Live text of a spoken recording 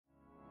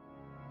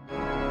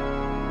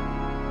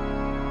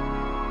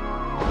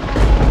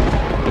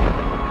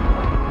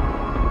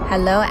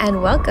Hello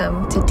and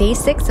welcome to day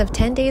 6 of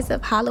 10 days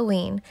of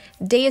Halloween.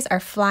 Days are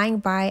flying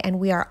by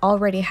and we are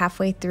already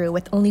halfway through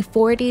with only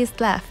 4 days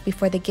left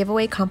before the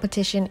giveaway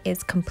competition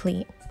is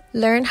complete.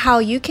 Learn how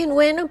you can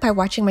win by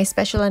watching my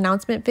special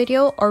announcement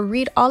video or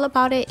read all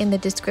about it in the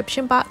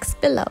description box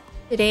below.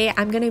 Today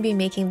I'm going to be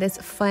making this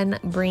fun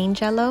brain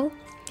jello.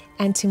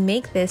 And to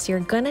make this, you're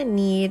gonna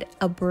need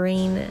a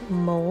brain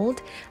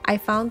mold. I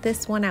found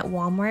this one at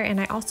Walmart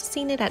and I also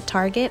seen it at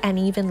Target and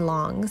even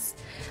Long's.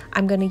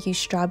 I'm gonna use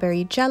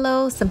strawberry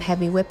jello, some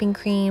heavy whipping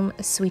cream,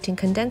 sweetened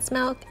condensed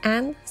milk,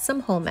 and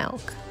some whole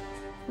milk.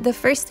 The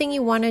first thing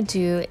you wanna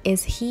do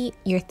is heat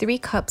your 3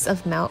 cups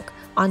of milk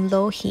on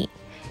low heat.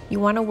 You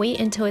wanna wait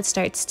until it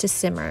starts to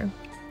simmer.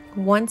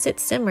 Once it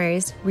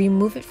simmers,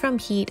 remove it from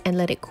heat and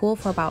let it cool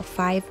for about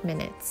 5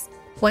 minutes.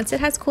 Once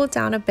it has cooled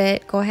down a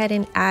bit, go ahead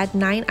and add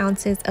 9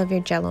 ounces of your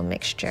jello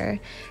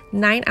mixture.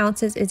 9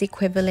 ounces is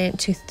equivalent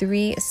to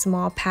 3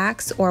 small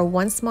packs or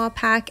 1 small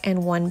pack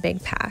and 1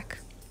 big pack.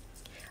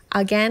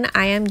 Again,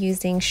 I am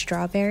using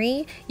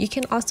strawberry. You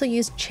can also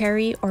use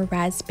cherry or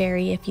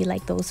raspberry if you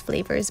like those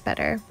flavors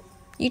better.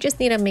 You just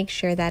need to make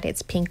sure that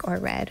it's pink or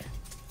red.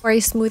 For a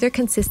smoother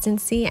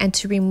consistency and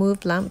to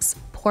remove lumps,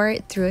 pour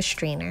it through a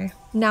strainer.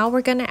 Now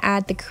we're gonna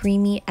add the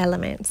creamy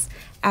elements.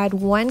 Add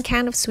 1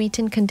 can of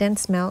sweetened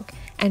condensed milk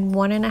and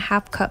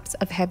 1.5 cups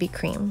of heavy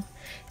cream.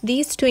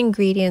 These 2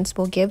 ingredients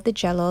will give the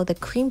jello the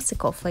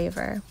creamsicle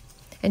flavor.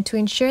 And to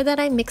ensure that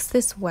I mix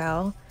this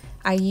well,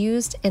 I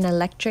used an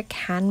electric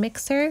hand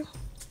mixer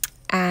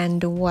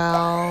and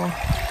well...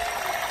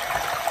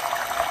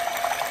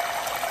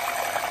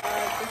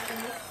 this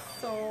is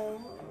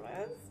so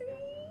messy.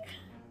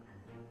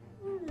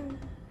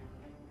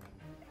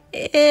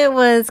 It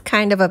was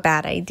kind of a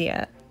bad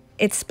idea.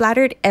 It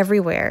splattered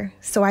everywhere,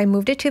 so I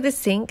moved it to the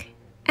sink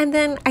and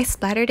then I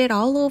splattered it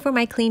all over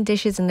my clean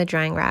dishes in the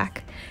drying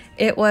rack.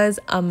 It was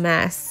a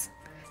mess.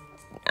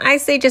 I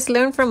say just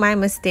learn from my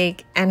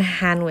mistake and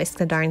hand whisk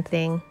the darn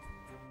thing.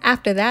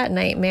 After that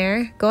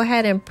nightmare, go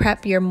ahead and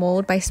prep your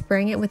mold by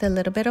spraying it with a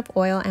little bit of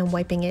oil and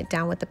wiping it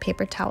down with a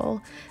paper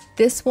towel.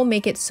 This will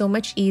make it so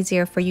much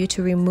easier for you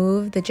to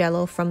remove the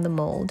jello from the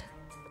mold.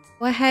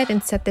 Go ahead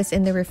and set this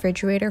in the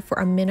refrigerator for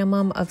a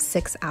minimum of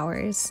 6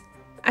 hours.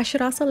 I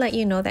should also let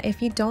you know that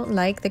if you don't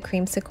like the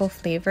creamsicle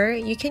flavor,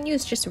 you can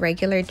use just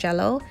regular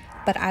jello,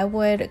 but I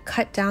would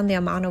cut down the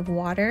amount of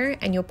water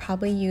and you'll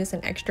probably use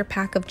an extra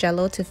pack of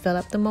jello to fill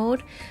up the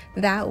mold.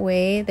 That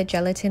way the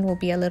gelatin will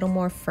be a little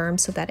more firm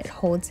so that it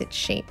holds its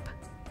shape.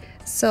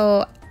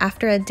 So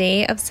after a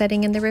day of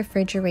setting in the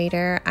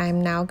refrigerator, I'm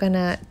now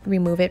gonna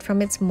remove it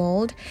from its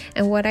mold.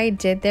 And what I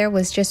did there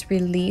was just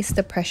release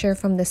the pressure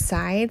from the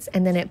sides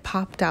and then it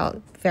popped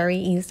out very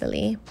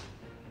easily.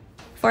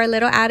 For a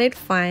little added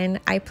fun,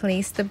 I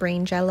placed the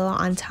brain jello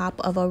on top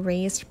of a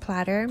raised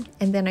platter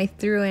and then I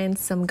threw in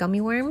some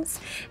gummy worms,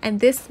 and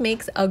this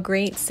makes a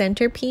great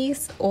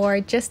centerpiece or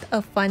just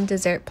a fun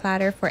dessert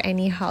platter for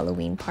any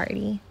Halloween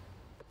party.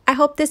 I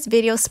hope this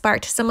video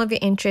sparked some of your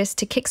interest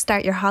to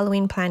kickstart your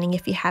Halloween planning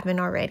if you haven't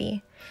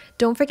already.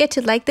 Don't forget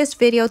to like this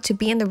video to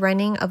be in the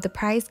running of the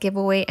prize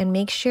giveaway and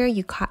make sure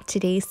you caught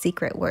today's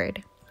secret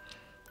word.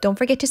 Don't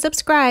forget to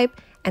subscribe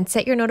and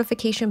set your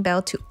notification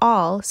bell to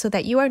all so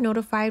that you are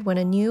notified when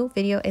a new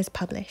video is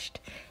published.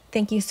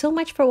 Thank you so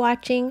much for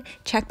watching.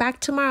 Check back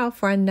tomorrow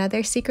for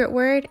another secret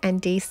word and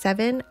day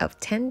 7 of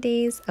 10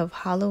 days of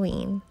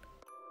Halloween.